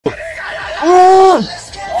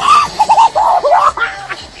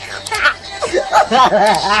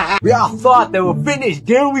We all thought they were finished,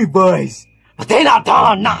 didn't we, boys? But they're not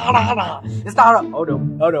done. Nah. It's not. Hold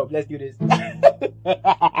up. Let's do this.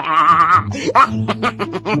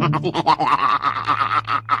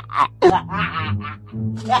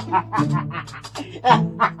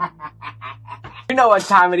 You know what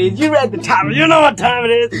time it is. You read the title. You know what time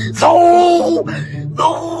it is.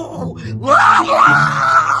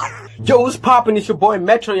 Yo, what's poppin'? It's your boy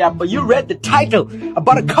Metro, yeah, but you read the title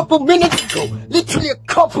about a couple minutes ago. Literally a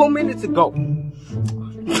couple minutes ago.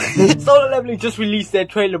 Solo Leveling just released their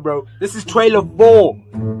trailer, bro. This is trailer 4.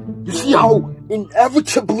 You see how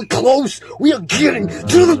inevitably close we are getting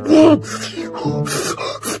to the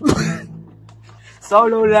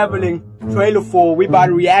Solo Leveling trailer 4. We about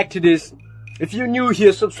to react to this. If you're new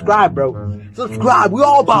here, subscribe, bro. Subscribe. We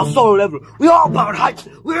all about Solo Leveling. We all about hype.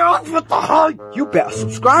 We're all with the hype. You better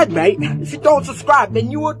subscribe, mate. If you don't subscribe,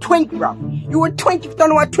 then you a twink, bro. You a twink. If you don't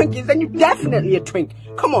know what twink is, then you definitely a twink.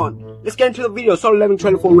 Come on. Let's get into the video. Solo Leveling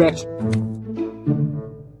trailer 4 reaction.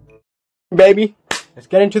 Baby. Let's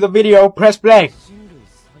get into the video. Press play.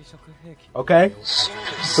 Okay?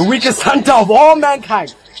 The weakest hunter of all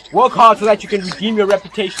mankind. Work hard so that you can redeem your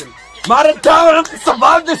reputation. Maradona,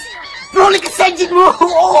 survive this. Bro, look at Senjin.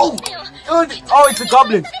 Oh, it's a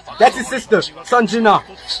goblin. That's his sister, Sanjina.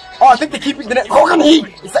 Oh, I think they're keeping the net.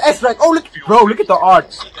 It's the S rank. Oh, look. Bro, look at the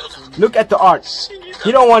art. Look at the art.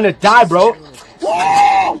 He don't want to die, bro.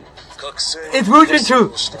 It's Wujin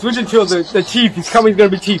 2. It's Wujin 2, the chief. He's coming, he's gonna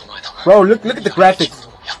be chief. Bro, look at the graphics.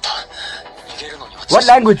 What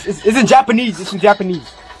language? It's in Japanese. It's in Japanese.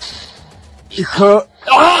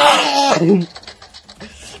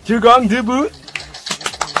 Jugong Dubu.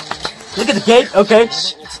 Look at the gate, okay.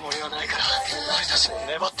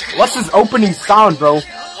 What's this opening sound, bro?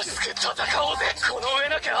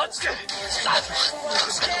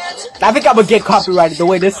 I think I'm gonna get copyrighted the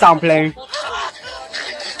way this sound playing.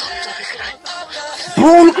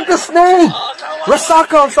 Bro, look at the snake!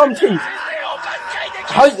 Rasaka or something!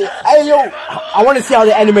 Hey yo, I wanna see how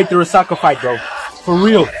they animate the Rasaka fight, bro. For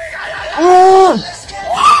real.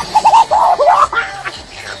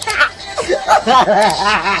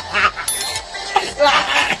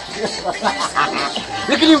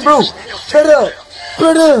 Look at him, bro.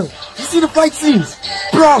 Brother. You see the fight scenes?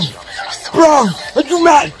 Bro. Are you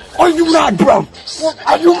mad? Bro?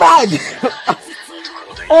 Are you mad?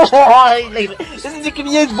 Oh, this is the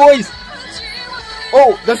Korean's voice.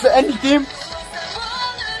 Oh, that's the ending theme?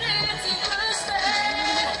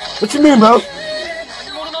 What you mean, bro?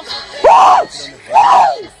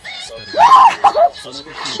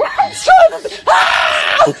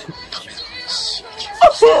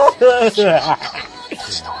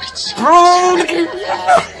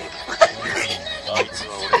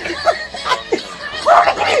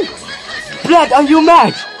 Blood, are you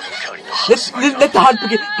mad? Let the hunt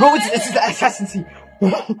begin. Bro, it's the assassincy.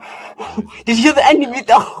 Did you hear the ending with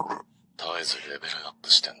the...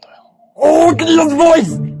 Oh, look at his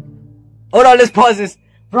voice! Hold on, let's pause this.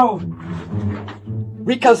 Bro.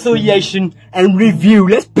 Reconciliation and review.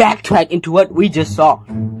 Let's backtrack into what we just saw.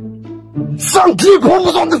 Some deep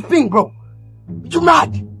was on this thing, bro. You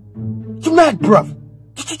mad, bro?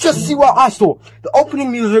 Did you just see what I saw? The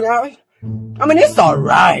opening music, I mean, it's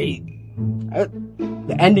alright.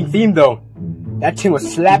 The ending theme, though. That thing was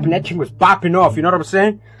slapping, that thing was bopping off, you know what I'm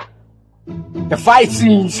saying? The fight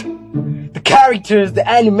scenes, the characters, the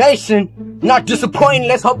animation, not disappointing.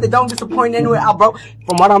 Let's hope they don't disappoint anywhere out, bro.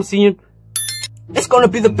 From what I'm seeing, it's gonna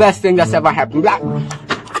be the best thing that's ever happened. Like,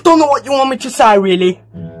 I don't know what you want me to say, really.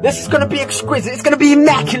 This is gonna be exquisite. It's gonna be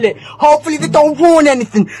immaculate. Hopefully they don't ruin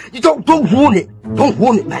anything. You don't ruin it. Don't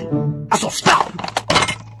ruin it, man. That's all. Stop.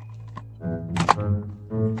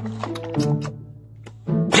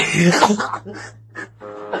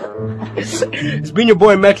 It's been your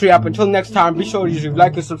boy Metro. Until next time, be sure to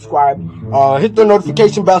like and subscribe. Hit the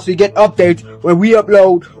notification bell so you get updates when we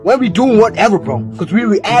upload, when we do whatever, bro. Cause we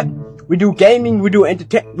react, we do gaming, we do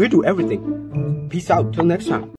entertainment, we do everything. Peace out. Till next time.